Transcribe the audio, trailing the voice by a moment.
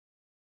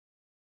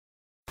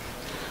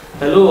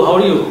Hello, how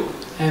are you?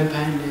 I am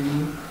fine, and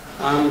you?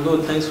 I'm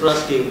good, thanks for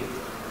asking.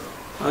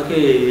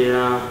 Okay,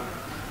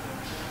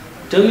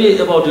 tell me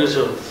about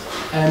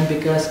yourself. I am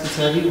Vikas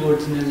Kisari,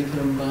 originally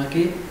from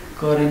Baki,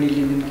 currently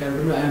live in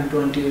Calgary. I am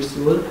 20 years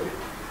old.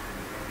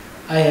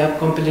 I have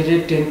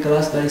completed 10th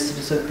class by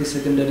Sri Shakti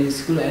Secondary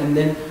School and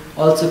then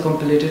also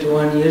completed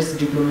 1 year's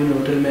diploma in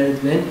hotel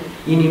management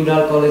in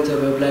Imral College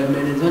of Applied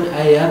Management.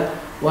 I have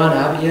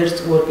 1.5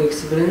 years work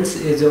experience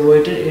as a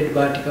waiter at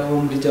Batika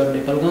Home Resort,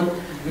 Nepalgan.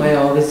 My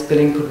hobby is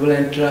playing football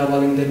and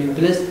traveling the new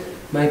place.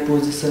 My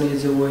position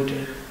is a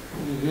waiter.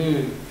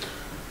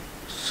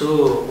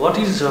 So, what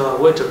is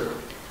waiter?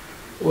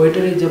 Waiter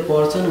is a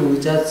person who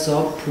charges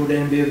shop food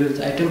and beverage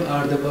item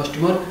are the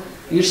customer.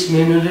 Its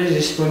main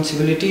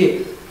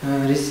responsibility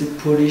receive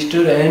food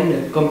store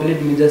and complete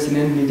mise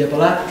and mise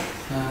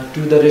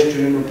to the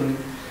restaurant opening.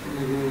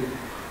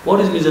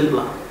 What is mise en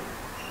place?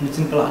 Mise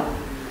en place.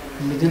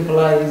 Mise en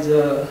place is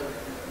a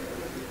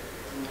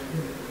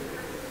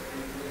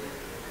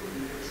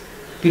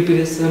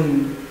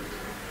preparation.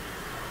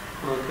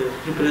 Okay,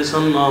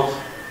 preparation of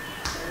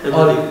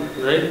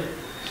everything, right?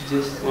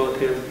 Yes.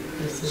 Okay.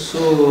 Yes,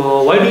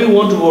 So, why do you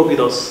want to work with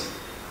us?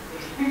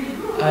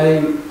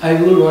 I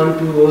will want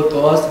to work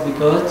us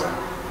because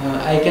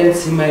I can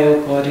see my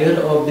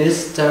career or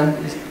best chance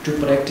is to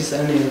practice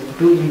and help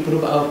to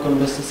improve our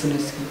conversation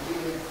skill.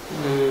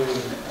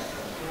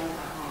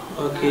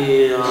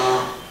 Okay,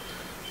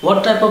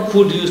 what type of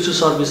food you used to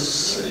serve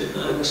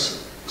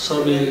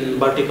in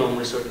Batikam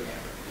resort?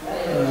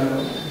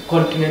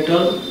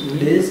 Continental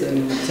dish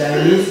and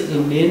Chinese,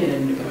 Indian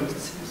and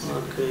Nepalese.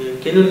 Okay,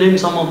 can you name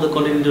some of the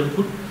continental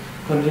food?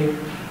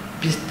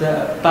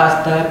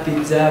 Pasta,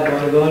 pizza,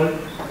 burger,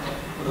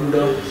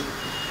 noodles.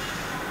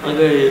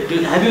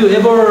 Okay, have you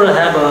ever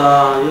have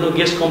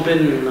guest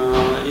complaint in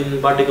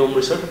Batikam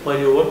resort while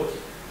you work?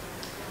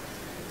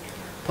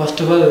 First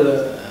of all,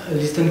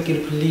 listen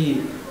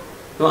carefully.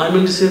 No, I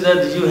mean to say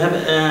that you have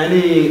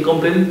any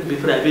complaint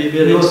before. Have you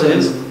ever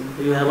experienced?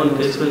 You haven't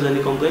experienced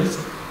any complaints?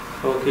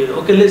 Okay,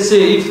 okay. Let's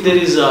say if there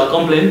is a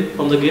complaint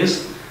from the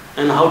guest,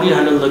 and how do you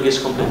handle the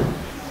guest complaint?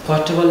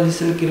 First of all,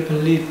 listen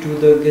carefully to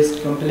the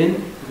guest complaint.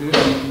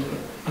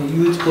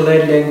 Use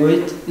polite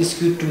language.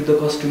 Speak to the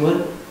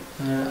customer.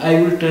 I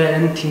will try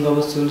and think of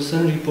a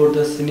solution. Report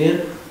the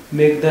scenario.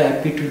 Make the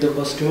happy to the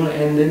customer,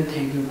 and then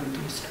thank you to the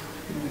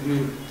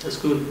customer. That's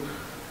good.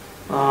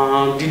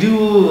 Did you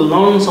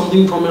learn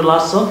something from your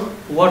last job?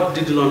 What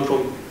did you learn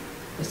from?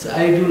 Yes,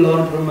 I do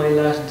learn from my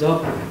last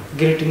job.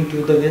 Greeting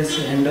to the guests,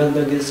 handle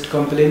the guest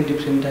complaint,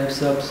 different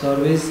types of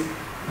service.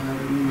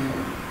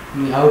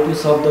 How to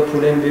solve the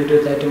food and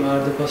beverage item are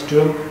the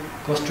customer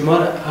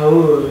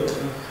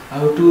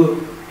how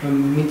to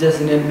meet us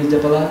in and meet the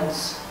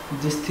palace.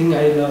 This thing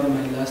I learned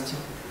my last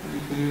job.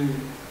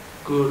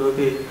 Good,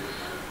 okay.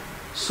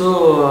 So,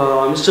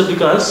 Mr.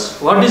 Vikas,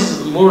 what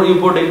is more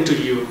important to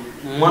you,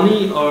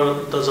 money or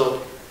the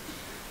job?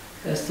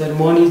 Yes, sir.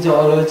 Money is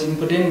always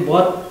important,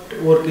 but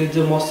work is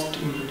the most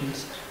important,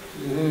 sir.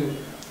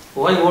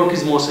 Why work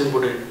is most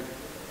important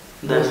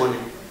than money?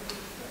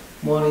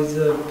 Money is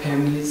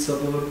family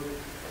support.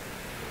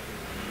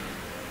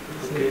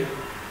 Okay.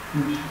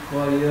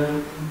 Career,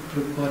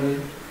 improve career.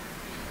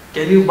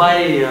 Can you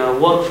buy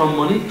work from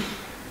money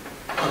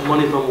or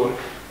money from work?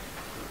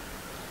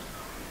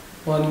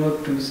 One or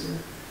two, sir.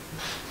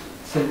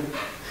 Sir.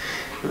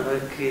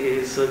 Okay,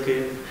 it's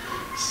okay.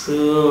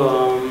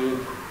 So,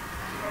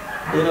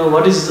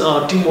 what is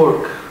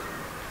teamwork?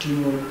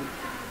 Teamwork.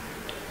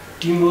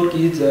 Teamwork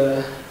is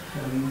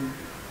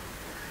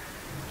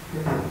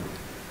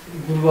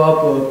group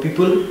of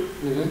people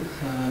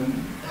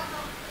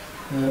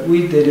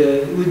with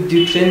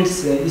different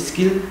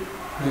skill.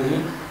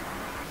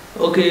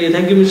 Okay,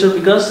 thank you, Mr.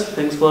 Vikas.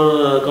 Thanks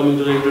for coming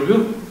to the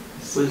interview.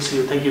 We'll see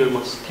you. Thank you very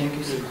much. Thank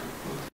you, sir.